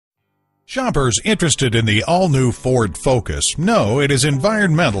Shoppers interested in the all-new Ford Focus know it is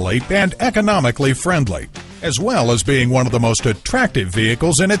environmentally and economically friendly, as well as being one of the most attractive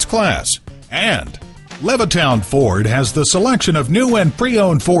vehicles in its class. And Levittown Ford has the selection of new and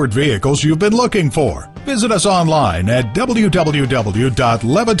pre-owned Ford vehicles you've been looking for. Visit us online at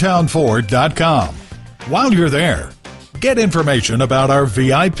www.levittownford.com. While you're there, get information about our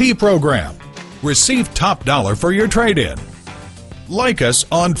VIP program. Receive top dollar for your trade-in. Like us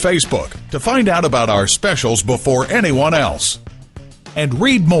on Facebook to find out about our specials before anyone else. And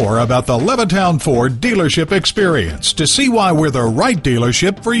read more about the Levittown Ford dealership experience to see why we're the right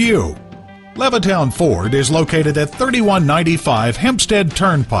dealership for you. Levittown Ford is located at 3195 Hempstead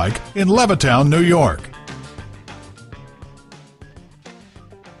Turnpike in Levittown, New York.